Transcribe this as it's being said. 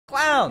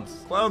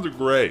clowns. Clowns are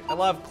great. I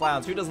love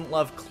clowns. Who doesn't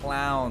love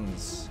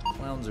clowns?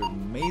 Clowns are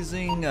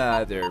amazing.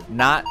 They're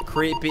not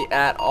creepy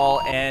at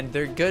all, and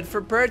they're good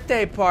for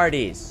birthday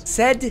parties.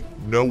 Said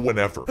no one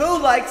ever.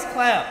 who likes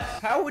clowns?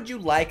 How would you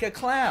like a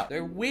clown?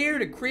 They're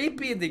weird and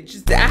creepy, and they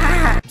just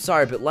I'm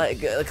sorry, but like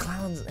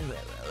clowns.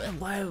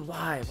 Why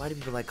do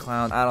people like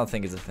clowns? I don't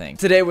think it's a thing.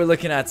 Today we're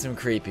looking at some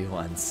creepy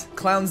ones.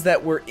 Clowns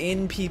that were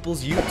in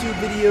people's YouTube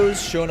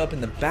videos, showing up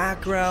in the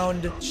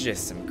background.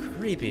 Just some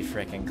creepy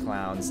freaking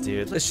clowns,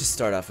 dude. Let's just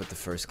start off with the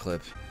first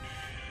clip.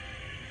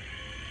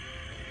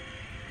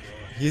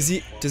 Does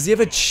he have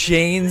a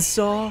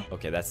chainsaw?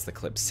 Okay, that's the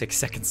clip, 6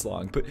 seconds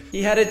long, but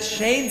he had a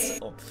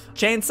chainsaw.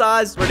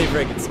 Chainsaws, pretty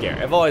freaking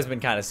scary. I've always been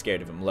kind of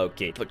scared of him,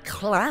 low-key. But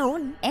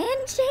clown And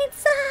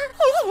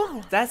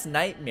chainsaw. that's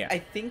nightmare. I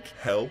think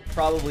Hell.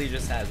 probably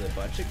just has a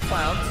bunch of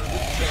clowns with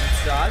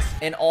chainsaws.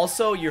 And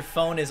also, your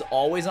phone is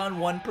always on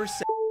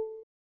 1%.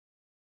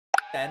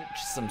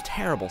 Just some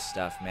terrible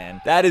stuff,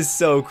 man. That is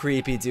so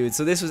creepy, dude.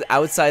 So this was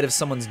outside of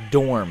someone's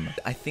dorm.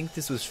 I think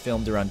this was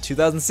filmed around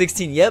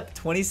 2016. Yep,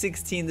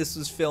 2016 this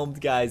was filmed,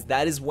 guys.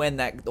 That is when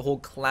the whole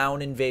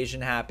clown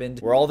invasion happened,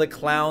 where all the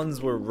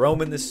clowns were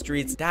roaming the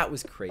streets. That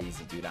was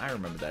crazy, dude. I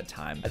remember that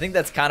time. I think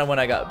that's kind of when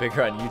I got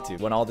bigger on YouTube,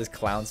 when all this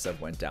clown stuff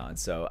went down.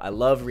 So I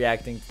love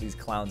reacting to these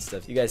clown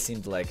stuff. You guys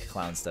seem to like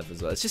clown stuff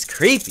as well. It's just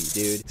creepy,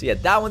 dude. So yeah,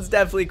 that one's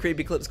definitely a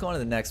creepy clip. Let's go on to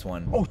the next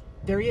one. Oh,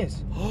 there he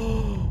is.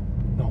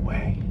 No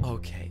way.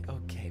 Okay,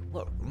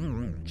 look,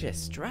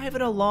 just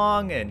driving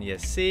along and you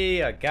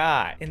see a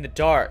guy in the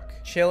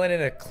dark chilling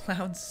in a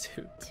clown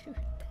suit.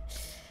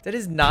 That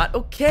is not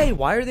okay.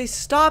 Why are they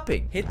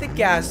stopping? Hit the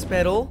gas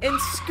pedal and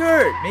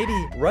skirt.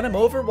 Maybe run him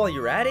over while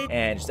you're at it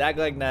and just act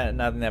like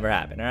nothing ever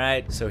happened, all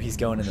right? So he's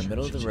going in the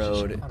middle of the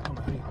road.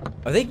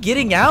 Are they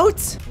getting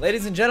out?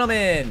 Ladies and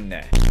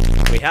gentlemen,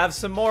 we have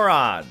some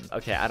morons.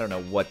 Okay, I don't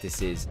know what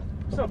this is.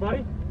 What's up,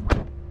 buddy?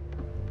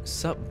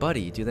 Sup,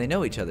 buddy? Do they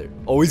know each other?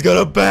 Oh, he's got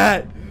a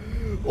bat.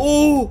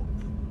 Oh!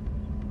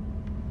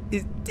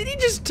 Did he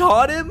just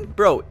taunt him?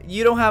 Bro,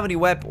 you don't have any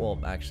weapon. Well,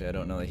 actually, I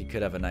don't know that he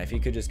could have a knife. He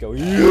could just go,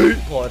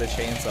 yeet, pull out a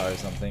chainsaw or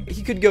something.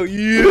 He could go,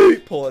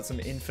 yeet, pull out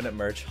some infinite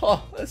merch.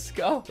 Oh, let's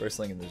go. First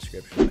link in the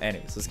description.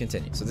 Anyways, let's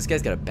continue. So this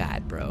guy's got a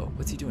bat, bro.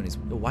 What's he doing?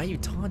 Why are you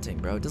taunting,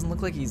 bro? It doesn't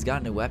look like he's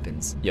got no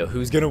weapons. Yo,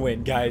 who's gonna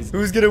win, guys?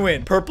 Who's gonna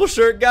win? Purple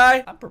shirt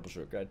guy? I'm purple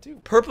shirt guy,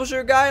 too. Purple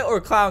shirt guy or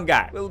clown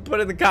guy? We'll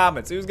put in the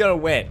comments. Who's gonna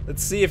win?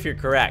 Let's see if you're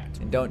correct.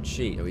 And don't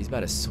cheat. Oh, he's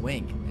about to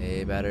swing.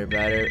 Hey,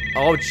 batter.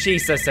 Oh,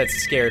 Jesus, that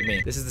scared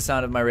me. This is the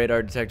sound of my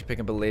radar detector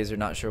picking up a laser.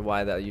 Not sure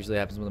why that usually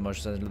happens with a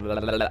motion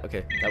sensor.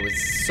 Okay, that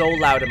was so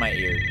loud in my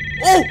ear.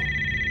 Oh!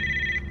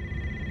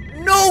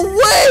 No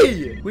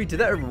way! Wait, did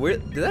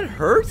that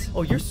hurt?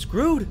 Oh, you're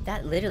screwed.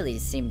 That literally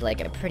seemed like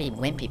a pretty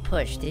wimpy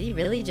push. Did he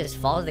really just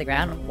fall to the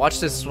ground? Watch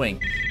this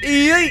swing.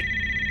 Eey!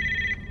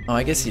 Oh,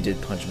 I guess he did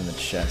punch him in the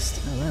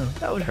chest. Oh, wow.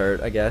 That would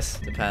hurt, I guess.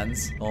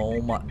 Depends. Oh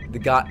my. The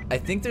guy. I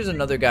think there's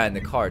another guy in the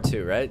car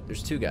too, right?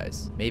 There's 2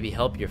 guys. Maybe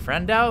help your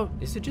friend out?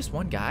 Is it just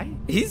one guy?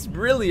 He's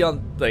really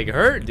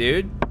hurt,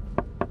 dude.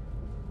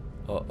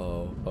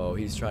 Uh-oh. Oh,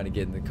 he's trying to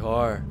get in the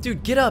car.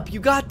 Dude, get up. You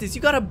got this.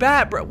 You got a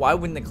bat, bro. Why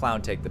wouldn't the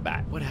clown take the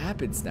bat? What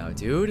happens now,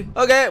 dude?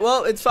 Okay,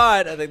 well, it's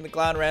fine. I think the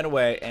clown ran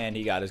away and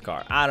he got his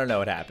car. I don't know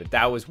what happened.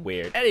 That was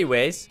weird.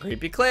 Anyways,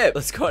 creepy clip.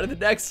 Let's go to the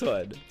next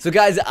one. So,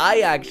 guys, I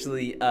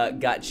actually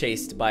got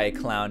chased by a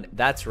clown.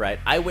 That's right.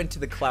 I went to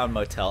the clown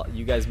motel.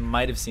 You guys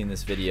might have seen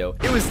this video.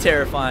 It was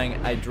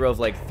terrifying. I drove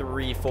like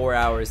 3-4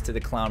 hours to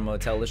the clown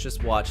motel. Let's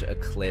just watch a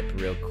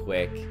clip real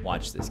quick.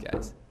 Watch this,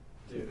 guys.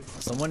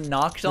 Someone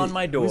knocked on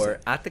my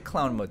door at the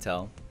clown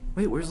motel.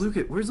 Wait, where's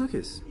Lucas? Where's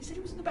Lucas? He said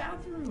he was in the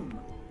bathroom.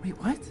 Wait,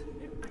 what?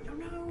 I don't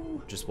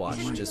know. Just watch,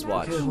 just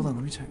watch. Okay, hold on,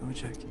 let me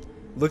check.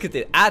 Look at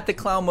it, at the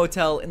clown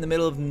motel in the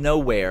middle of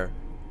nowhere.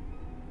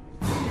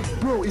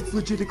 Bro, it's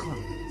legit a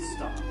clown.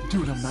 Stop.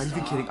 Dude, I'm not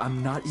even kidding.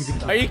 I'm not even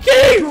kidding. Are you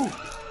kidding? Bro,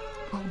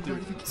 I'm not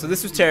even kidding. So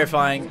this was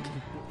terrifying.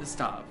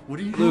 Stop. What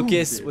are you doing?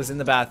 Lucas was in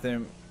the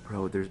bathroom.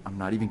 Bro, I'm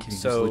not even kidding.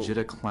 So there's legit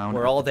a clown.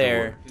 we're all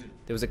there.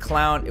 There was a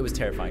clown. It was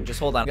terrifying. Just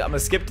hold on. I'm gonna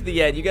skip to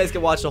the end. You guys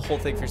can watch the whole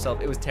thing for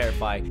yourself. It was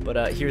terrifying.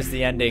 But here's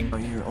the ending.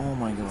 Right here. Oh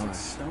my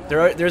gosh.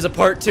 There's a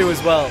part 2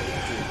 as well.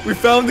 We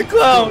found the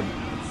clown.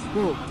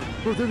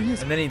 Bro, there he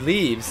is. And then he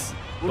leaves.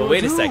 What But do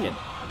wait I a do? second.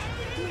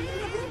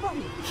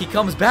 He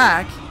comes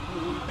back.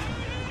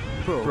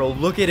 Bro,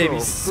 look at him.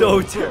 He's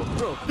so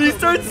terrible. He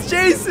starts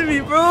chasing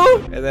me, bro.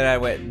 And then I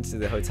went into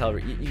the hotel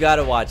room. You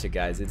gotta watch it,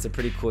 guys. It's a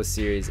pretty cool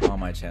series on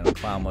my channel.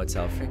 Clown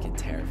Motel. Freaking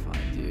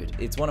terrifying, dude.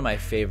 It's one of my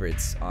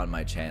favorites on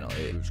my channel.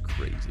 It was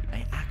crazy.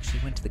 I actually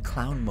went to the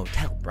Clown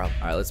Motel, bro. All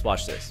right, let's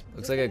watch this.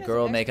 Looks like a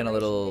girl making a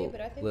little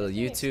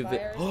YouTube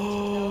video.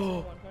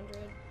 Oh.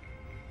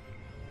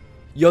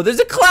 Yo, there's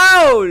a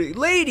clown!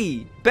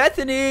 Lady!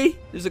 Bethany!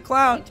 There's a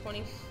clown. 20.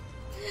 Is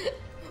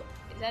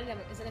that a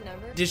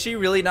number? Did she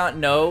really not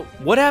know?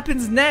 What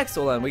happens next?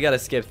 Hold on, we gotta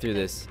skip through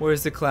this.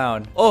 Where's the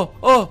clown?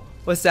 Oh!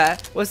 What's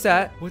that? What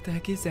the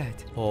heck is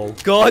that? Oh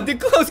god, the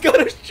clown's got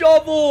a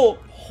shovel!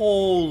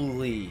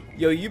 Holy.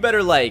 Yo, you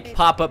better like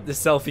pop up the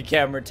selfie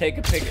camera, take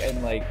a pic,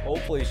 and like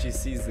hopefully she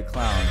sees the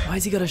clown. Why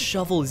has he got a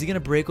shovel? Is he gonna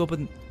break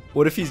open?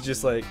 What if he's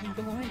just like, leave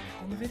a like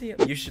on the video?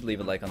 You should leave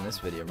a like on this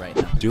video right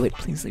now. Do it.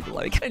 Please leave a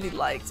like. I need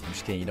likes. I'm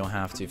just kidding. You don't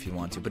have to if you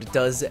want to, but it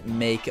does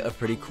make a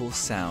pretty cool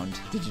sound.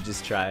 Did you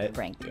just try it?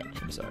 Pranked it.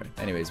 I'm sorry.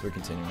 Anyways, we're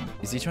continuing.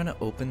 Is he trying to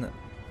open the...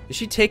 Is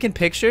she taking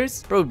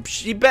pictures? Bro,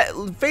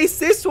 face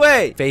this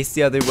way. Face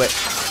the other way.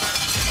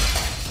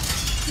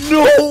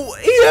 No,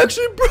 he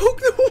actually broke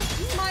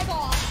the... My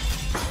God.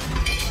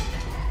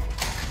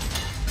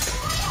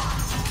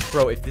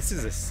 Bro, if this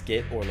is a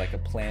skit or like a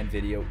planned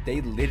video,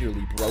 they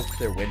literally broke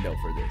their window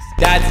for this.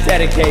 That's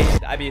dedication.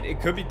 I mean, it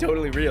could be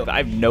totally real. I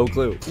have no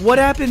clue. What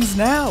happens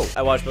now?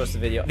 I watched most of the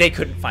video. They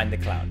couldn't find the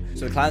clown.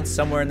 So the clown's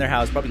somewhere in their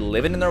house, probably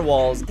living in their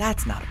walls.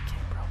 That's not okay,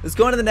 bro. Let's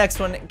go on to the next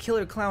one.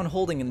 Killer clown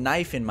holding a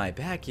knife in my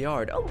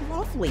backyard. Oh,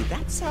 Lovely.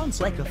 That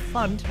sounds like a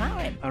fun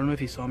time. I don't know if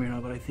he saw me or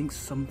not, but I think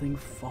something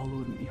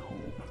followed me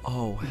home.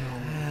 oh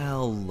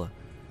hell.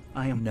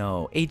 I am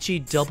No, HE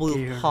double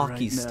scared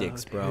hockey right now,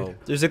 sticks, dude. bro.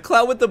 There's a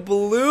clown with a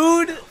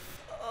balloon.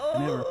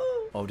 Never.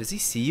 Oh, does he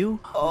see you?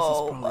 This is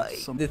Oh probably my.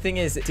 some- The thing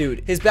is,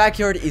 dude, his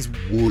backyard is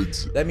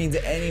woods. That means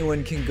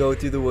anyone can go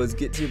through the woods,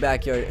 get to your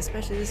backyard.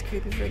 Especially this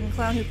creepy freaking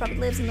clown who probably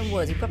lives in the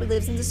woods. He probably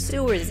lives in the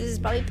sewers. This is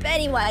probably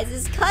Pennywise,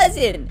 his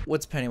cousin.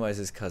 What's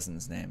Pennywise's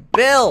cousin's name?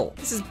 Bill!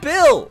 This is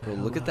Bill! Bro,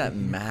 look at that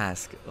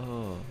mask.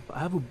 Oh. I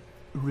have a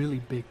really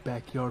big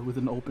backyard with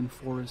an open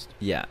forest.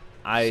 Yeah,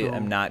 I So-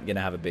 am not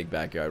gonna have a big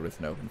backyard with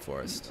an open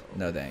forest.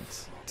 No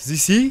thanks. Does he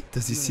see?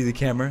 Does he see the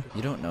camera?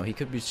 You don't know. He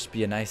could just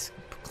be a nice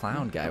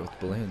clown guy with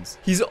balloons.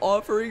 He's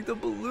offering the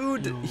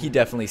balloon. No. He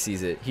definitely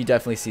sees it. He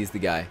definitely sees the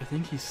guy. I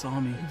think he saw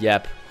me.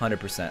 Yep,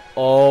 100%.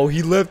 Oh,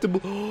 he left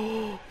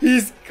him.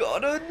 He's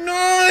got a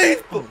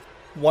knife.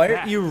 Why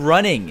aren't you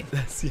running?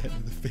 That's the end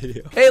of the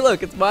video. Hey,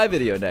 look, it's my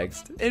video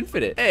next.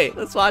 Infinite. Hey,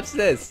 let's watch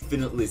this.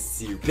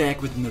 Infiniteless here,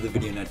 back with another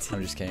video. Not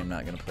I'm just kidding. I'm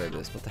not gonna play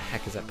this. What the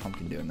heck is that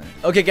pumpkin doing there?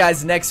 Okay,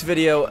 guys, next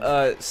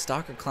video.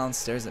 Stalker clown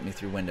stares at me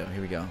through window.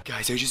 Here we go.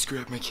 guys, I just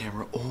grabbed my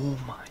camera. Oh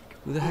my god.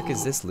 Who the heck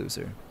is this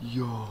loser?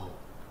 Yo,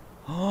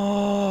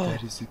 Oh,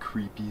 that is the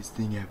creepiest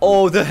thing ever.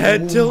 oh, the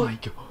head tilt. Oh my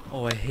god.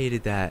 Oh, I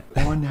hated that.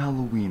 On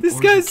Halloween. This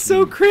or guy's the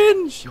so kid.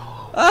 cringe. Yo.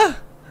 Ah,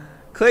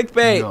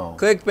 clickbait, No.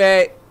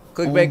 clickbait,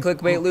 clickbait, Oh,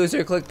 clickbait, oh.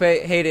 loser,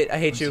 clickbait. Hate it. I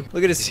hate you.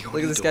 Look at Is he look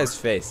opening at this the guy's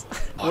door? face.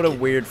 What a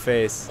weird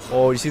face.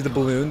 Oh, you see the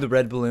balloon, the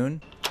red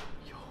balloon?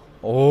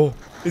 Oh,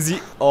 is he?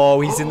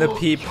 Oh, he's in the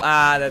peep.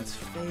 Ah, that's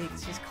fake.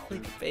 It's just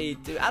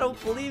clickbait, dude. I don't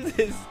believe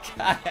this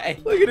guy.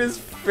 Look at his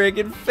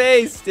friggin'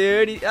 face,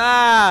 dude.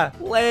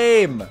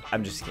 Lame.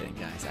 I'm just kidding,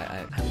 guys.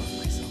 I love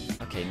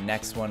myself. Okay,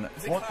 next one.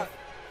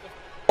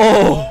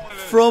 Oh,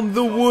 from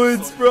the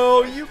woods,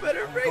 bro. You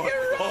better bring it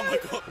around.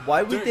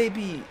 Why would they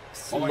be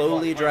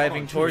slowly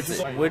driving towards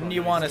it? Wouldn't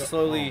you want to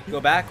slowly go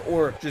back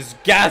or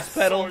just gas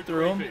pedal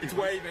through him? It's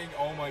waving.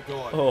 Oh my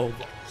god. Oh,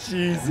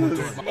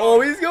 Jesus. Oh,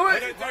 he's going.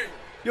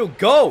 Yo,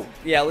 go.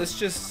 Yeah, let's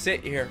just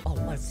sit here. Oh,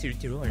 what's he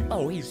doing?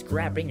 Oh, he's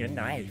grabbing a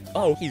knife.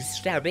 Oh, he's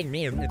stabbing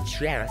me in the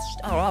chest.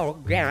 Oh,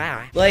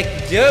 God. Like,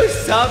 do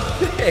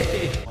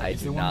something. I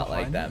do not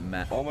like that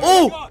man.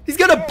 Oh, he's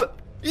gonna.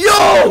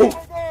 Yo!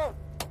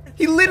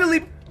 He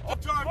literally.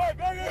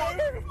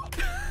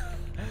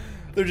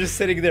 They're just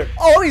sitting there.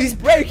 Oh, he's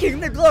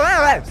breaking the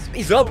glass.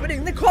 He's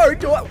opening the car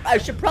door. I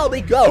should probably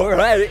go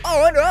already.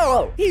 Oh,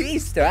 no. He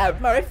stabbed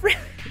my friend.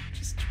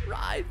 Just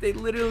drive. They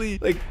literally.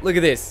 Like, look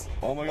at this.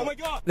 Oh my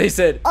god. They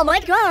said. Oh my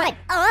God.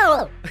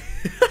 Oh.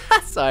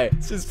 Sorry.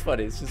 It's just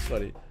funny. It's just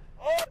funny.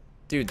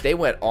 Dude, they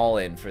went all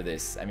in for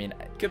this. I mean,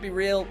 it could be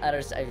real.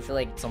 I feel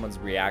like someone's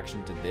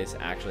reaction to this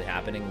actually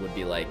happening would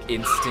be like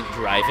instant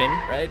driving,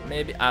 right?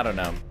 Maybe. I don't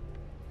know.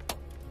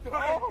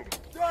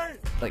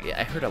 Like,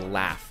 I heard a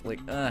laugh. Like,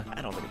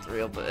 I don't think it's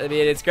real, but I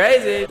mean, it's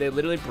crazy. They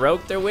literally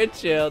broke their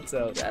windshield,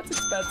 so that's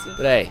expensive.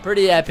 But hey,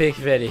 pretty epic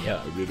video.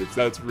 I mean, if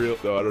that's real,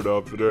 though, I don't know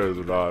if it is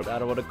or not. I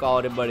don't want to call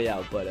anybody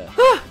out, but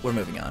we're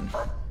moving on.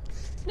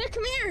 Nick,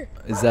 come here.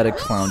 Is that a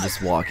clown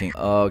just walking?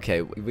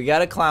 Okay, we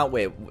got a clown.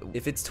 Wait,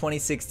 if it's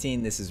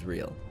 2016, this is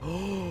real.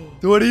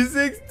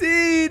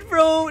 2016,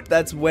 bro!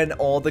 That's when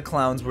all the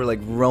clowns were like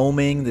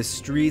roaming the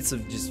streets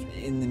of just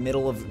in the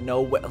middle of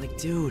nowhere. Like,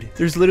 dude,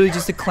 there's literally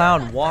just a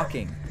clown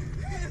walking.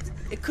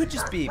 It could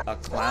just be a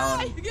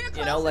clown,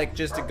 you know, like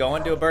just to go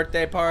into a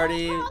birthday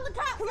party.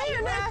 Come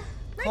here, Nick.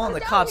 Calling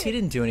the cops, he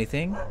didn't do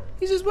anything.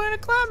 He's just wearing a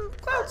clown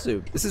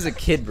suit. This is a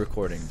kid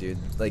recording, dude.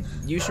 Like,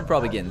 you should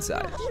probably get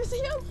inside. You see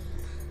him?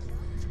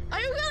 Are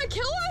you gonna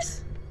kill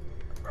us?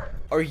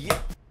 Are you?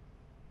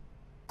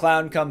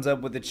 Clown comes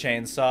up with a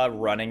chainsaw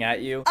running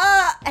at you.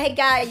 Hey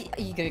guy,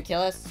 are you gonna kill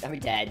us? Are we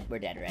dead? We're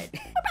dead, right?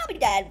 We're probably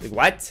dead. Like,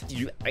 what?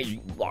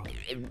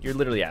 You're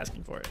literally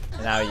asking for it.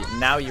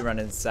 Now you run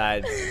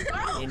inside.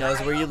 He knows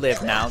where you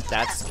live now.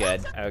 That's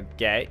good.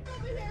 Okay.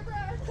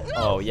 No,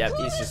 Oh, yeah,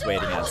 he's just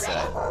waiting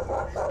outside.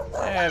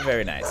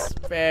 Very nice.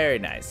 Very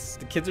nice.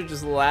 The kids are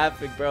just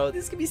laughing, bro.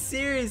 This could be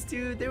serious,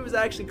 dude. There was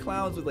actually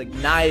clowns with, like,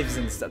 knives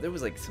and stuff. There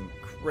was, like, some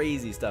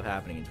crazy stuff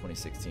happening in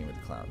 2016 with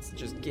the clowns.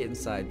 Just get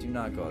inside. Do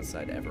not go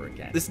outside ever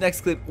again. This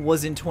next clip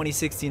was in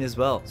 2016 as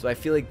well, so I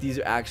feel like these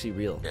are actually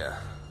real. Yeah.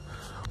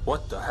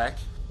 What the heck?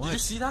 What? Did you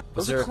see that?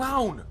 Was It there was a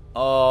clown.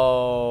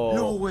 Oh.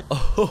 No way.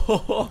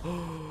 Oh.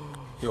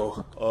 Yo.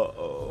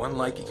 One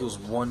like equals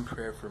one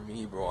prayer for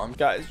me, bro.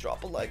 Guys,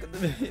 drop a like on the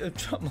video.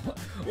 Drop a like.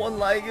 One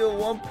like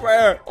equals one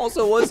prayer.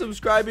 Also, one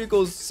subscribe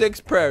equals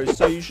 6 prayers.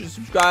 So you should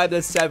subscribe.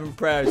 That's 7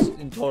 prayers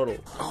in total.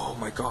 Oh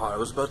my god, I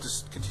was about to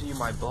continue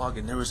my vlog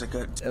and there was like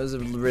a... It was a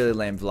really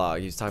lame vlog.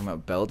 He was talking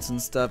about belts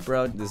and stuff,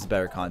 bro. This is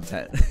better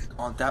content.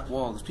 on that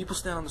wall. There's people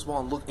stand on this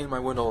wall and look in my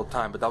window all the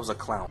time, but that was a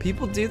clown.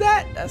 People do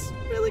that? That's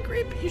really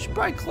creepy. You should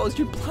probably close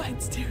your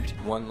blinds, dude.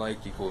 One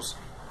like equals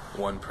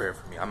one prayer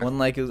for me. One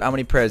like equals... How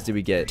many prayers did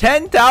we get?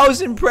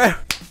 10,000 prayers!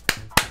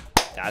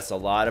 That's a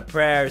lot of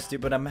prayers, dude.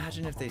 But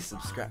imagine if they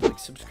subscribe to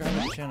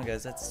the channel,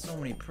 guys. That's so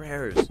many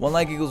prayers. One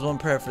like equals one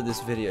prayer for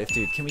this video.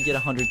 Dude, can we get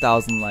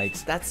 100,000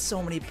 likes? That's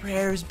so many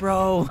prayers,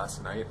 bro.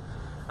 Last night,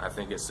 I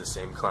think it's the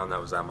same clown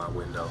that was at my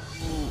window.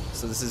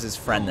 So this is his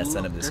friend that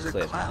sent him this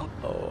clip.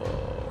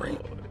 Oh. Great.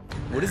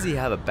 What does he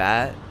have? A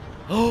bat?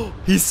 Oh,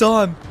 he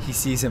saw him. He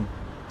sees him.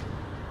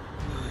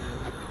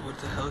 What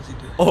the hell is he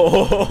doing?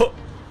 Oh.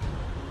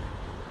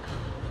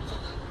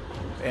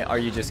 Are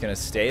you just gonna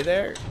stay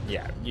there?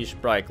 Yeah, you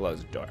should probably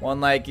close the door. One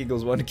like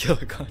equals one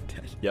killer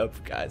content. Yup,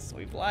 guys,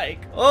 we like.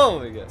 Oh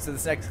my god. So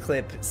this next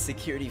clip,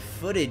 security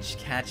footage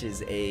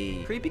catches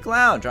a creepy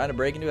clown trying to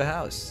break into a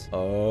house.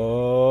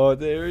 Oh,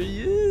 there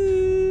he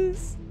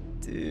is.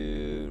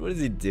 Dude, what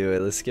is he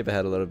doing? Let's skip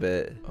ahead a little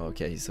bit.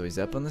 Okay, so he's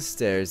up on the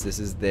stairs. This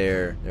is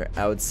their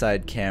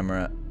outside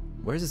camera.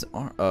 Where's his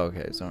arm? Oh,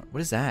 okay, his arm.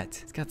 What is that?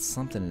 He's got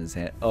something in his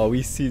hand. Oh,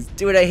 he sees.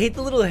 Dude, I hate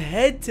the little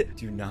head.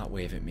 Do not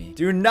wave at me.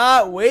 Do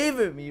not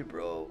wave at me,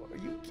 bro. Are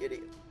you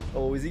kidding?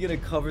 Oh, is he gonna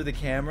cover the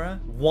camera?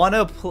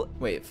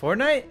 Wait,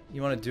 Fortnite?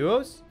 You want to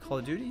duos? Call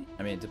of Duty?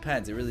 I mean, it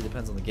depends. It really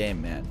depends on the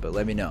game, man. But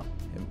let me know.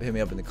 Hit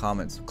me up in the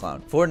comments,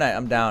 clown. Fortnite,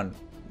 I'm down.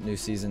 New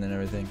season and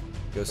everything.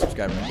 Go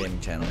subscribe to my gaming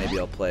channel. Maybe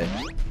I'll play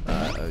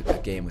a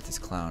game with this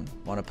clown.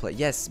 Want to play?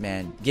 Yes,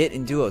 man. Get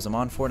in duos. I'm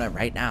on Fortnite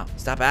right now.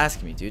 Stop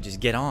asking me, dude. Just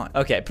get on.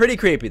 Okay, pretty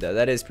creepy, though.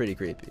 That is pretty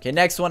creepy. Okay,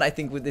 next one. I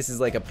think this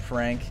is like a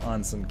prank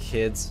on some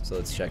kids. So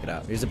let's check it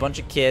out. Here's a bunch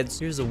of kids.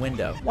 Here's a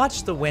window.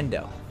 Watch the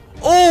window.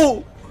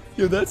 Oh!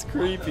 Yo, that's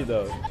creepy,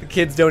 though. The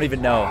kids don't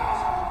even know.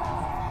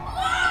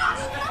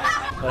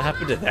 What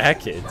happened to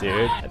that kid,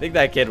 dude? I think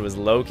that kid was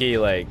low-key,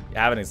 like,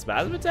 having a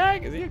spasm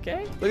attack. Is he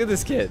okay? Look at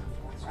this kid.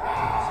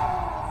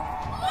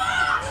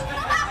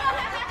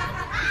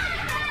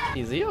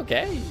 Is he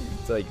okay?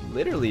 It's like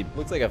literally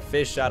looks like a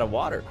fish out of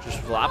water, just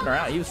flopping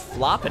around. He was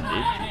flopping,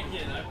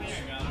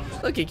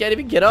 dude. Look, he can't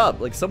even get up.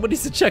 Like, someone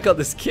needs to check out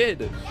this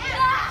kid.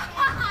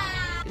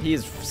 He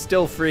is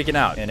still freaking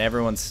out, and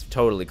everyone's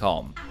totally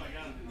calm.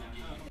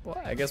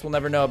 Well, I guess we'll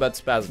never know about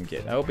Spasm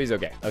Kid. I hope he's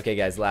okay. Okay,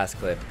 guys, last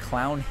clip.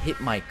 Clown hit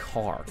my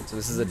car. So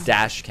this is a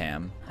dash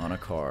cam on a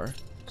car.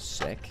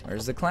 Sick.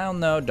 Where's the clown,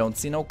 though? Don't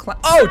see no clown.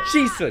 Oh,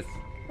 Jesus!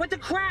 What the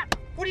crap?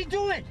 What are you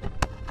doing?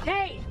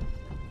 Hey!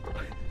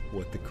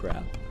 What the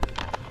crap?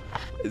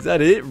 Is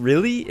that it?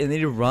 Really? And then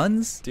he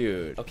runs?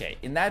 Dude. Okay,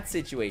 in that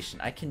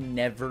situation, I can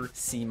never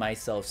see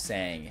myself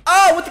saying,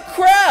 oh, what the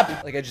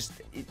crap? Like,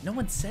 no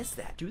one says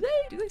that. Do they?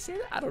 Do they say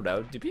that? I don't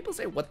know. Do people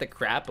say what the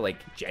crap, like,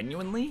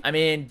 genuinely? I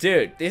mean,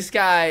 dude, this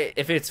guy,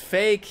 if it's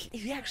fake,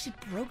 he actually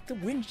broke the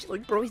windshield.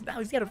 Like, bro, now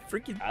he's got a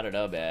freaking, I don't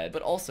know, man.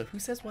 But also, who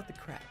says what the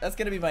crap? That's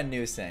gonna be my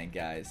new saying,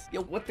 guys.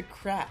 Yo, what the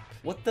crap?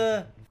 What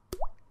the,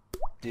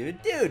 dude,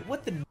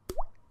 what the,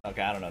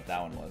 okay, I don't know what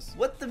that one was.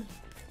 What the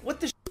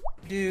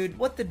dude,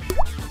 what the...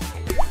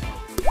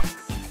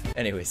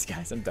 Anyways,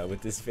 guys, I'm done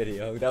with this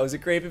video. That was a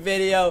creepy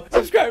video.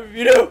 Subscribe if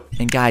you do.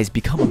 And guys,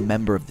 become a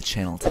member of the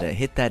channel today.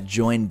 Hit that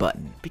join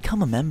button.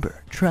 Become a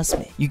member. Trust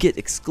me. You get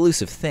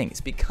exclusive things.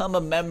 Become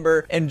a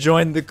member and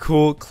join the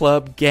Cool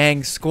Club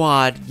Gang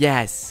Squad.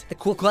 Yes. The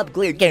Cool Club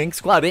Gang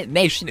Squad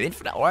Nation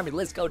Infinite Army.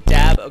 Let's go,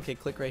 tab. Okay,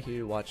 click right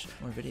here to watch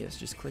more videos.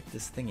 Just click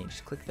this thingy.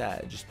 Just click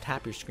that. Just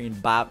tap your screen.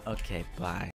 Bop. Okay, bye.